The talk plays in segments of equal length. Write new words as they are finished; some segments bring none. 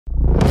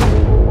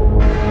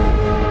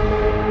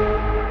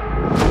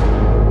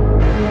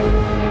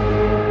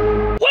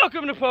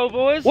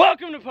Poeboys.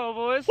 Welcome to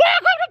Poeboys.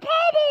 Welcome to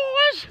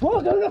Poeboys.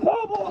 Welcome to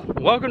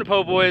Poeboys. Welcome to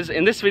Poeboys.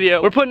 In this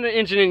video, we're putting an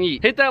engine in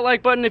YEET. Hit that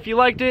like button if you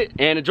liked it,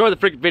 and enjoy the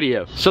freaking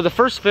video. So the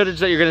first footage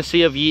that you're gonna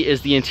see of YEET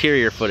is the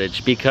interior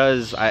footage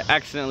because I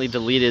accidentally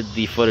deleted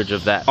the footage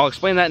of that. I'll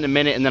explain that in a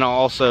minute, and then I'll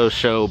also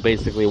show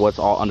basically what's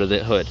all under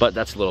the hood, but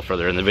that's a little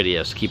further in the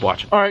video, so keep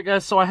watching. All right,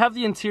 guys, so I have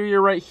the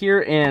interior right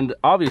here, and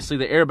obviously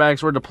the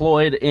airbags were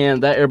deployed,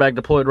 and that airbag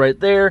deployed right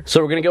there.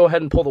 So we're gonna go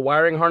ahead and pull the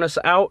wiring harness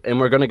out, and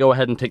we're gonna go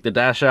ahead and take the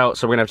dash out.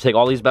 So we're gonna have to take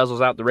all these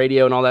bezels out, the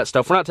radio and all that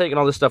stuff. We're not taking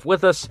all this stuff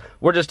with us.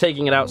 We're just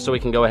taking it out so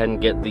we can go ahead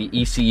and get the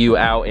ECU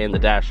out and the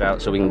dash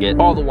out so we can get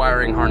all the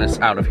wiring harness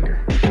out of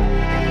here.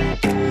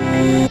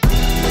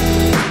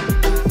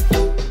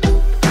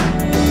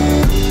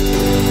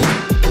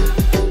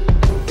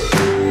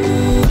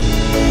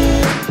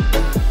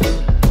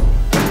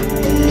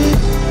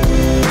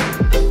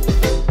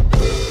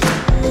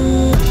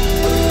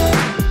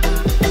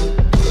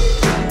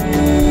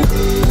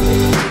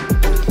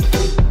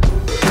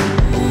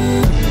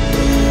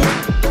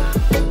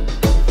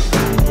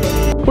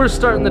 We're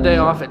starting the day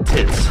off at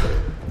Tits.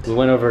 We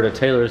went over to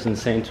Taylor's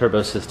Insane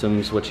Turbo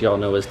Systems, which y'all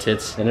know as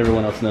Tits, and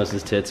everyone else knows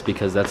as Tits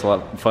because that's a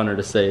lot funner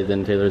to say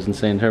than Taylor's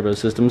Insane Turbo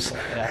Systems.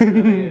 Yeah,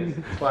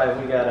 that's why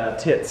we got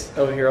Tits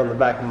over here on the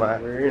back of my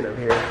rear end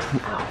over here.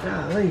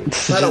 Ow, golly.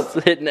 Just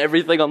hitting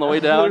everything on the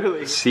way down.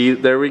 Literally. See,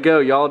 there we go.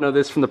 Y'all know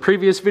this from the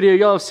previous video.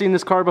 Y'all have seen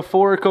this car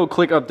before. Go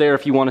click up there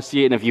if you want to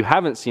see it, and if you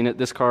haven't seen it,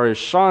 this car is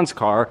Sean's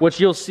car, which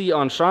you'll see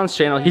on Sean's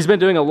channel. He's been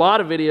doing a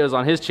lot of videos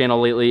on his channel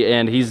lately,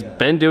 and he's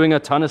been doing a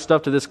ton of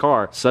stuff to this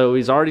car. So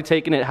he's already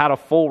taken it, had a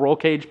full roll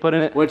cage put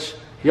in it, which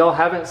y'all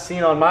haven't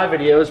seen on my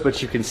videos,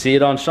 but you can see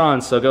it on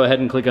Sean's, so go ahead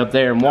and click up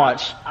there and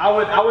watch. I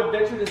would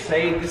venture to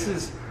say this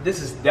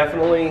is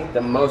definitely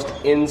the most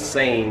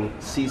insane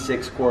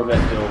C6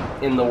 Corvette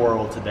build in the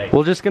world today.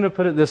 We're just gonna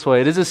put it this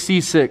way. It is a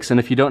C6, and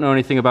if you don't know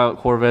anything about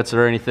Corvettes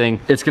or anything,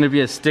 it's gonna be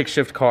a stick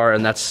shift car,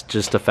 and that's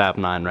just a Fab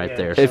 9 right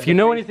there. If you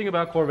know anything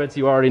about Corvettes,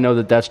 you already know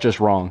that that's just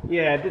wrong.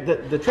 Yeah,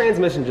 the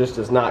transmission just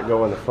does not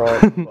go in the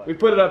front. We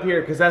put it up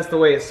here because that's the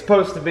way it's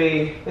supposed to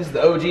be. This is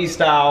the OG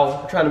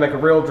style. We're trying to make a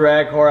real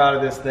drag car out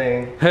of this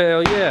thing.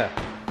 Hell yeah.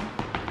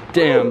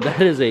 Damn,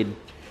 that is a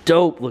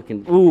dope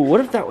looking. Ooh, what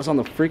if that was on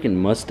the freaking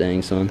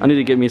Mustang, son? I need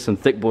to get me some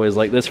thick boys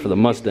like this for the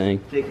Mustang.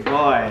 Thick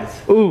boys.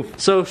 Oof.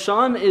 So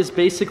Sean is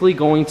basically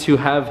going to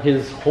have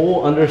his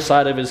whole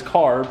underside of his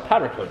car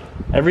powder coated.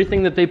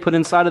 Everything that they put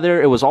inside of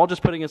there, it was all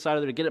just putting inside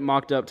of there to get it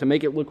mocked up, to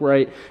make it look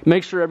right,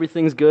 make sure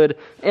everything's good.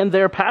 And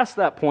they're past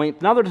that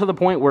point. Now they're to the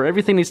point where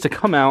everything needs to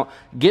come out,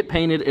 get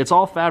painted. It's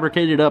all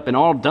fabricated up and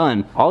all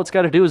done. All it's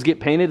got to do is get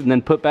painted and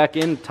then put back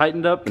in,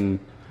 tightened up, and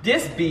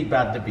this be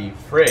about to be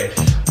fresh.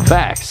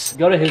 Facts.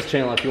 Go to his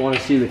channel if you want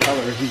to see the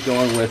colors he's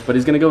going with, but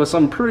he's going to go with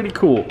something pretty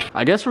cool.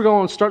 I guess we're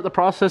going to start the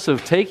process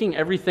of taking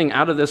everything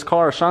out of this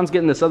car. Sean's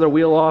getting this other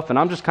wheel off, and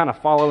I'm just kind of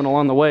following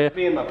along the way.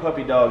 Me and my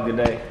puppy dog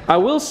today. I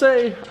will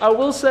say,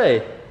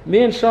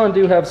 me and Sean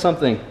do have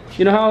something.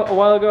 You know how a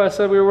while ago I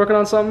said we were working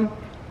on something?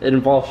 It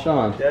involves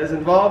Sean. It does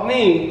involve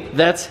me.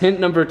 That's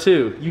hint number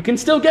 2. You can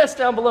still guess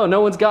down below,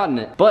 no one's gotten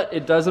it, but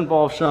it does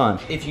involve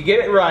Sean. If you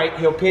get it right,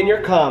 he'll pin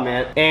your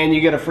comment and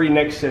you get a free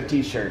Next Shift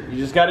t-shirt. You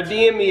just gotta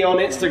DM me on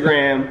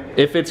Instagram.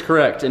 If it's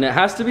correct, and it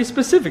has to be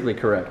specifically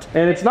correct.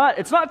 And it's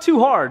not too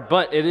hard,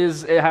 but it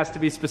has to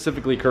be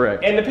specifically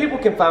correct. And the people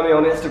can find me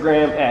on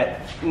Instagram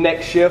at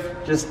Next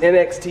Shift, just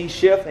NXT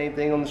Shift, same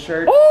thing on the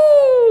shirt.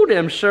 Ooh,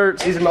 them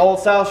shirts. These are my old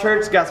style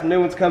shirts, got some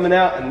new ones coming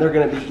out, and they're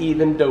gonna be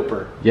even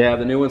doper. Yeah,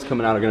 the new ones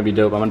coming out are gonna be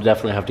dope. I'm gonna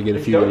definitely have to get a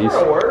few of these.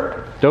 Doper a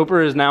word?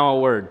 Doper is now a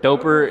word.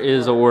 Doper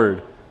is a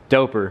word.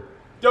 Doper.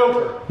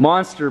 Doper.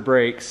 Monster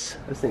brakes.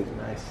 Those things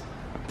are nice.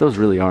 Those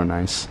really are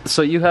nice.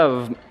 So you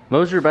have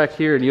Moser back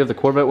here, and you have the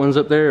Corvette ones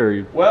up there,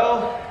 or?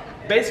 Well,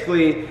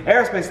 basically,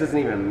 Aerospace doesn't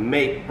even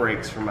make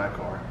brakes for my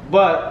car.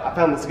 But I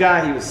found this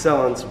guy, he was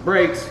selling some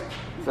brakes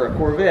for a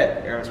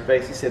Corvette.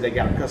 Aerospace, he said they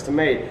got custom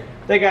made.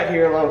 They got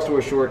here, long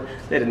story short,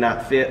 they did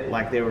not fit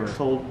like they were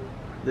told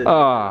that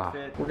they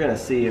would fit. We're gonna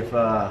see if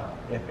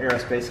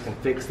Aerospace can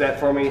fix that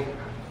for me.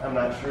 I'm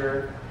not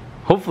sure.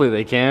 Hopefully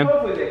they can.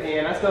 Hopefully they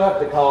can. I still have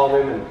to call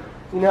them, and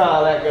you know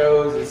how that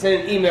goes, and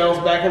send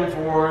emails back and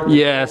forth.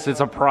 Yes,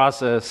 it's a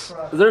process.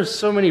 There's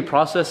so many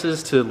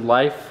processes to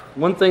life.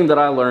 One thing that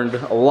I learned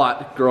a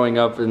lot growing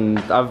up, and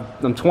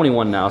I'm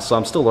 21 now, so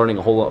I'm still learning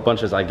a whole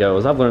bunch as I go,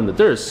 is I've learned that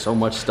there's so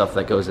much stuff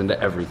that goes into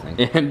everything.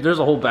 And there's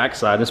a whole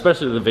backside,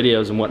 especially the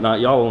videos and whatnot.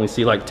 Y'all only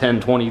see like 10,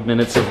 20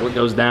 minutes of what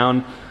goes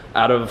down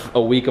out of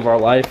a week of our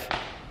life.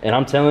 And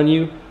I'm telling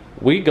you,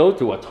 we go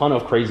through a ton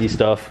of crazy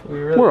stuff.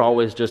 We're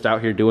always just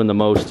out here doing the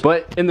most.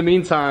 But in the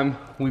meantime,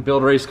 we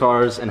build race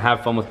cars and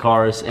have fun with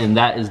cars, and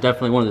that is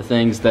definitely one of the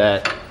things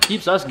that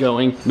keeps us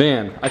going.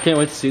 Man, I can't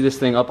wait to see this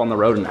thing up on the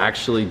road and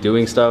actually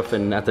doing stuff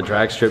and at the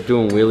drag strip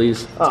doing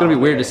wheelies. It's gonna be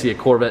weird to see a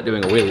Corvette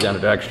doing a wheelie down a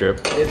drag strip.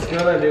 It's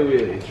gonna do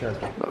wheelies,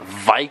 trust me.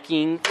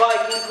 Viking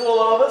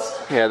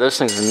coilovers. Yeah, those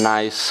things are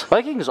nice.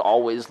 Vikings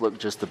always look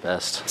just the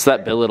best. It's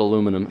that billet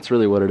aluminum. It's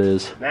really what it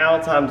is. Now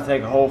it's time to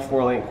take a whole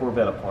 4-link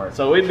Corvette apart.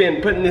 So we've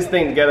been putting this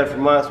thing together for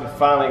months. We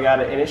finally got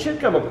it, and it should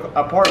come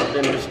apart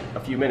within just a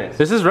few minutes.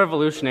 This is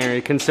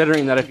revolutionary,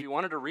 considering that if you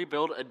wanted to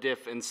rebuild a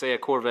diff in, say, a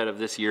Corvette of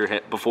this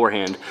year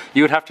beforehand,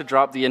 you would have to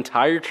drop the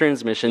entire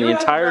transmission, the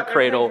entire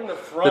cradle,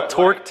 the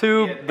torque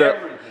tube,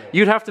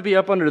 you'd have to be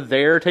up under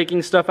there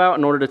taking stuff out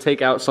in order to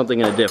take out something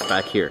in a diff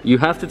back here. You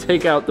have to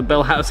take out the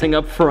bell housing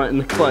up front in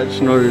the clutch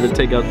in order to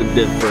take out the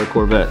diff for a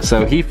Corvette.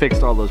 So he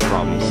fixed all those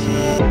problems.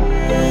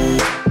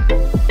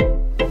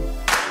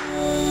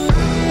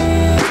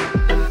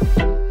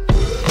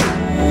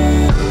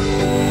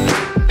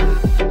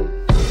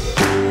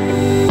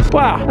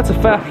 Wow, that's a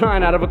Fat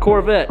 9 out of a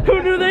Corvette.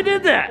 Who knew they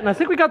did that? And I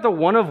think we got the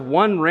one of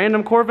one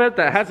random Corvette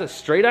that has a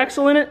straight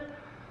axle in it.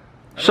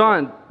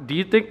 Sean, do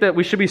you think that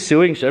we should be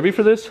suing Chevy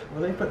for this?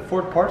 Well, they put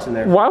Ford parts in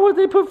there. Why would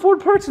they put Ford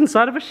parts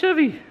inside of a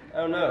Chevy? I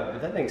don't know,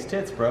 but that thing's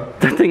tits, bro.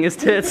 That thing is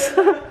tits.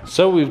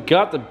 So we've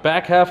got the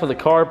back half of the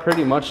car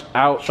pretty much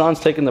out. Sean's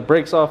taking the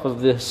brakes off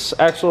of this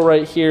axle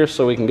right here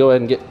so we can go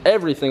ahead and get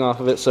everything off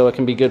of it so it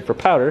can be good for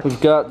powder.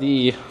 We've got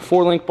the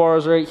 4-link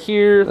bars right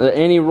here, the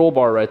anti-roll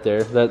bar right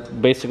there. That's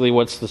basically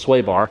what's the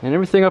sway bar. And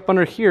everything up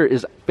under here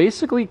is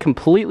basically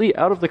completely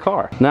out of the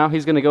car. Now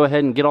he's gonna go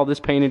ahead and get all this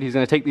painted. He's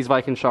gonna take these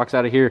Viking shocks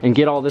out of here and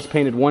get all this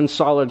painted one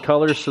solid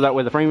color so that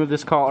way the frame of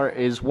this car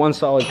is one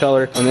solid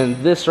color. And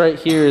then this right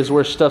here is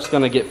where stuff's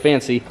gonna get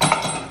fancy.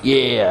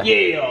 Yeah.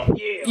 Yeah.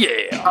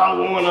 I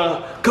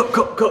wanna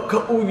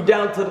ooh you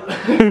down to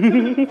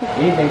the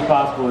anything's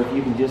possible if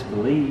you can just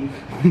believe.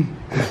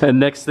 And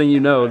next thing you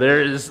know,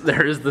 there is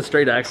the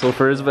straight axle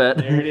for his vet.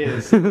 There it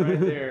is, right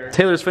there.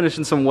 Taylor's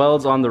finishing some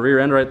welds on the rear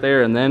end right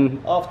there, and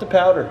then off to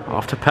powder.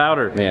 Off to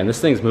powder. Man, this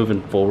thing's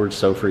moving forward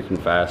so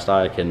freaking fast.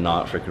 I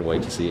cannot freaking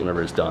wait to see it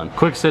whenever it's done.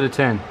 Quick set of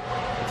 10.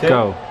 10?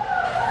 Go.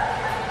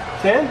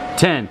 10?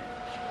 10.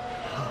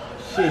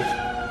 Sheesh.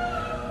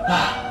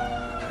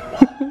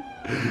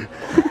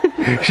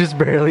 Just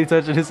barely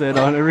touching his head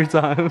on every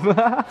time.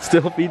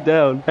 Still feet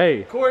down.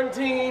 Hey.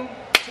 Quarantine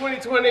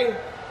 2020.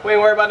 We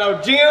ain't worried about no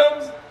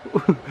gyms.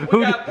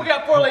 We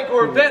got 4-link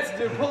Corvettes to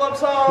do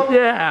pull-ups on.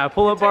 Yeah,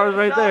 pull-up bars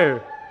right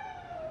there.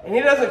 And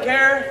he doesn't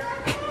care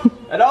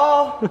at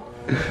all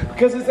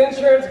because his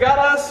insurance got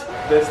us.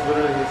 That's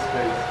literally his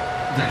face.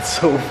 That's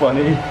so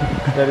funny.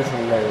 That is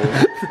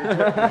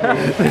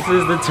hilarious. This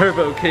is the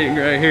Turbo King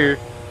right here.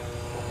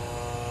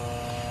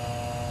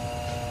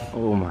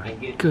 Oh my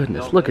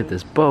goodness, look at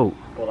this boat.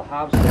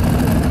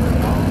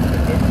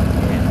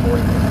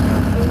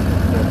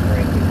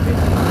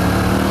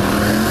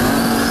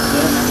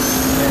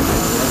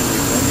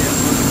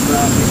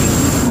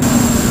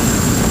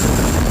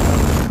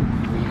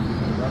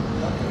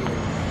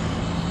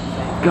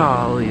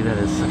 Golly, that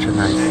is such a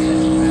nice.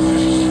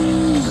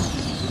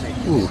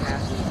 Ooh.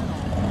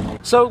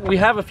 So we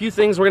have a few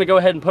things we're gonna go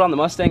ahead and put on the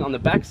Mustang on the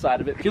back side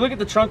of it. If you look at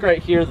the trunk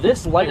right here,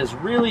 this light is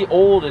really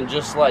old and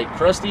just like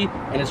crusty,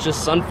 and it's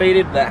just sun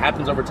faded. That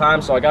happens over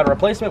time, so I got a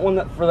replacement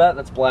one for that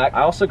that's black.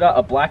 I also got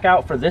a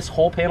blackout for this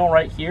whole panel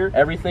right here.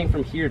 Everything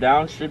from here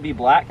down should be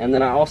black, and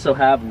then I also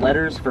have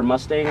letters for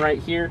Mustang right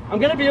here. I'm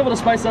gonna be able to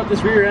spice up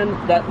this rear end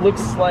that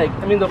looks like,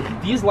 I mean,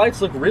 these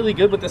lights look really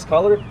good with this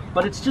color,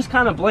 but it's just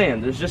kind of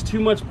bland. There's just too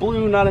much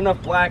blue, not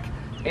enough black,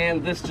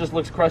 and this just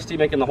looks crusty,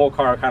 making the whole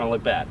car kind of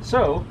look bad.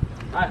 So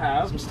I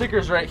have some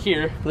stickers right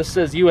here. This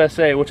says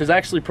USA, which is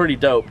actually pretty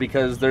dope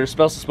because they're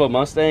supposed to spell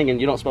Mustang and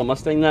you don't spell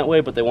Mustang that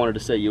way, but they wanted to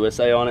say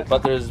USA on it.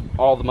 But there's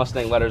all the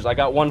Mustang letters. I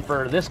got one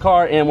for this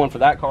car and one for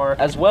that car,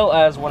 as well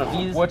as one of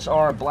these, which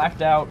are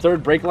blacked out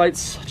third brake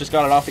lights. Just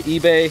got it off of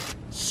eBay.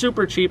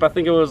 Super cheap. I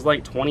think it was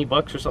like 20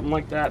 bucks or something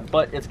like that,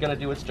 but it's gonna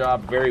do its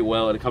job very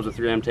well, and it comes with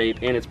 3M tape,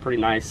 and it's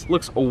pretty nice.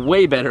 Looks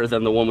way better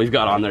than the one we've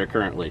got on there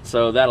currently,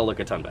 so that'll look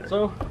a ton better.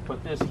 So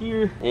put this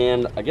here,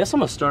 and I guess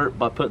I'm gonna start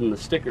by putting the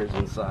stickers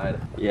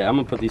inside. Yeah, I'm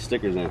gonna put these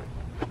stickers in.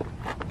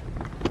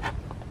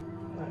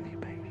 Love you,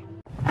 baby.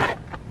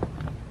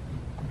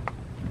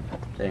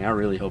 Dang, I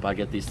really hope I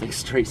get these things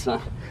straight, son.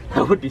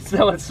 That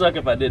would suck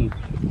if I didn't.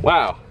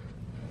 Wow.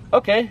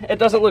 Okay, it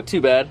doesn't look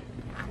too bad.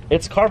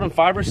 It's carbon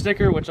fiber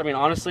sticker, which I mean,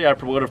 honestly, I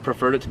would have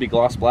preferred it to be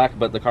gloss black,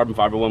 but the carbon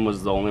fiber one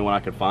was the only one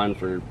I could find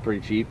for pretty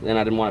cheap, and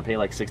I didn't want to pay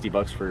like 60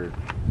 bucks for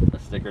a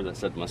sticker that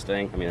said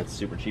Mustang. I mean, it's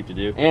super cheap to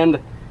do. And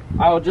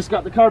I just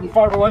got the carbon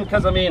fiber one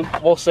because, I mean,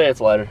 we'll say it's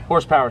lighter.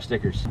 Horsepower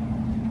stickers.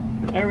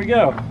 There we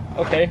go.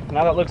 Okay,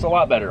 now that looks a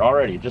lot better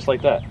already, just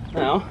like that.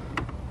 Now,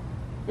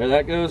 there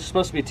that goes. It's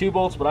supposed to be 2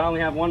 bolts, but I only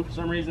have 1 for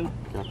some reason.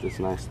 Got this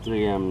nice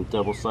 3M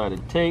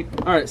double-sided tape.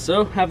 All right,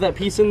 so have that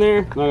piece in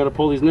there. Now I gotta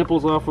pull these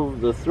nipples off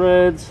of the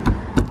threads.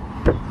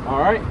 All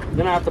right,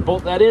 then I have to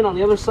bolt that in on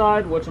the other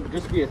side, which will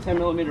just be a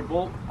 10mm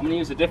bolt. I'm gonna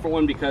use a different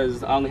one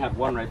because I only have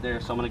one right there,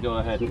 so I'm gonna go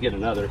ahead and get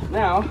another.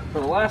 Now, for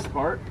the last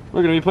part,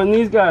 we're gonna be putting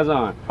these guys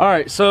on. All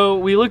right, so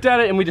we looked at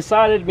it and we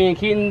decided, me and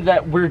Keaton,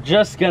 that we're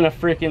just gonna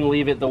freaking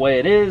leave it the way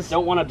it is.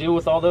 Don't wanna deal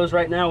with all those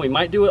right now. We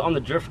might do it on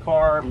the drift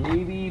car,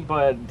 maybe,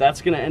 but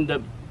that's gonna end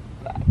up,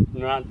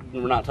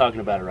 we're not talking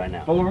about it right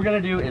now. But what we're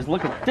gonna do is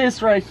look at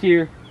this right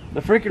here. The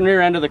freaking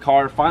rear end of the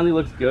car finally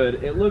looks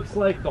good. It looks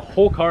like the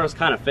whole car is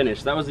kind of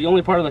finished. That was the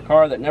only part of the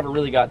car that never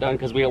really got done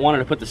because we wanted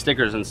to put the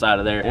stickers inside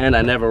of there, and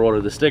I never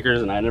ordered the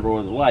stickers and I never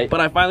ordered the light, but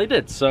I finally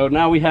did. So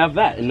now we have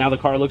that, and now the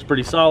car looks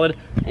pretty solid,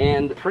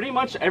 and pretty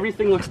much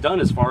everything looks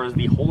done as far as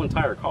the whole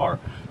entire car.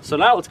 So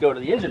now let's go to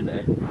the engine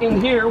bay. In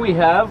here we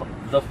have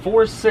the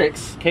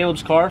 4.6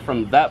 Caleb's car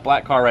from that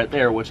black car right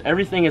there, which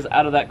everything is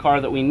out of that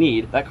car that we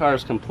need. That car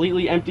is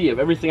completely empty of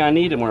everything I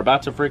need, and we're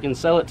about to freaking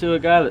sell it to a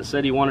guy that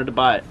said he wanted to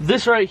buy it.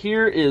 This right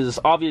here is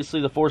obviously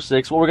the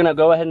 4.6. What we're gonna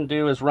go ahead and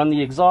do is run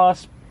the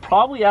exhaust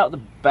probably out the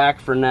back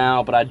for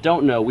now, but I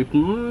don't know. We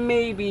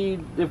maybe,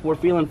 if we're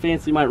feeling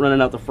fancy, might run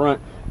it out the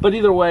front. But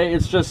either way,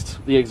 it's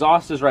just, the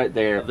exhaust is right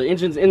there. The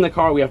engine's in the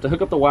car. We have to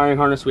hook up the wiring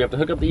harness. We have to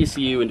hook up the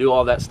ECU and do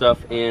all that stuff.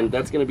 And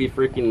that's gonna be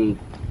freaking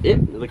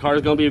it. The car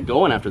is gonna be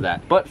going after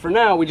that. But for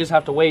now, we just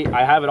have to wait.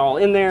 I have it all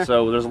in there.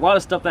 So there's a lot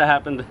of stuff that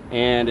happened,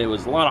 and it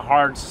was a lot of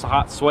hard,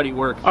 hot, sweaty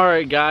work. All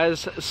right,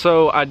 guys.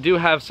 So I do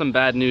have some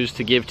bad news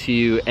to give to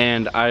you,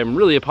 and I'm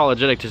really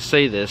apologetic to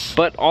say this,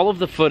 but all of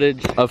the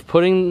footage of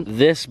putting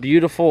this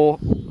beautiful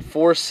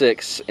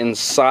 4.6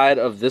 inside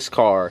of this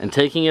car and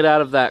taking it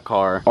out of that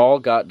car all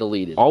got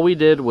deleted. All we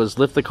did was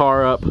lift the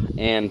car up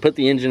and put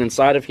the engine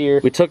inside of here.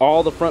 We took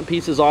all the front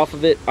pieces off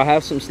of it. I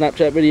have some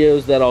Snapchat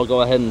videos that I'll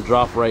go ahead and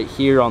drop right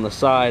here on the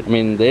side. I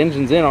mean, the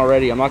engine's in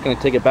already. I'm not going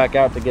to take it back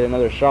out to get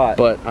another shot,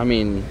 but I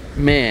mean,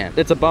 man,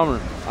 it's a bummer.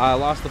 I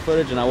lost the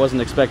footage and I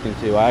wasn't expecting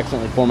to. I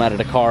accidentally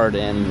formatted a card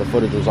and the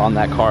footage was on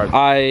that card.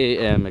 I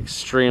am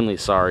extremely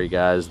sorry,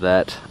 guys,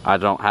 that I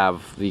don't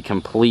have the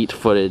complete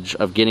footage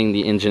of getting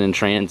the engine and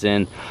trans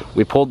in.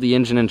 We pulled the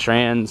engine and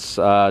trans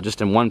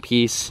just in one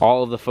piece.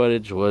 All of the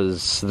footage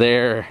was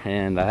there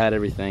and I had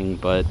everything,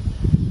 but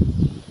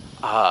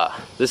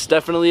this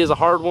definitely is a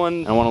hard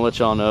one. I want to let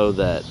y'all know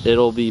that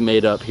it'll be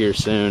made up here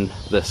soon.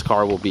 This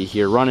car will be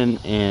here running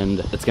and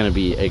it's gonna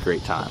be a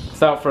great time.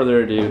 Without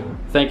further ado,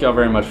 thank y'all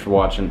very much for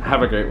watching.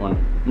 Have a great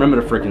one.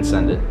 Remember to freaking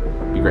send it.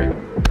 Be great.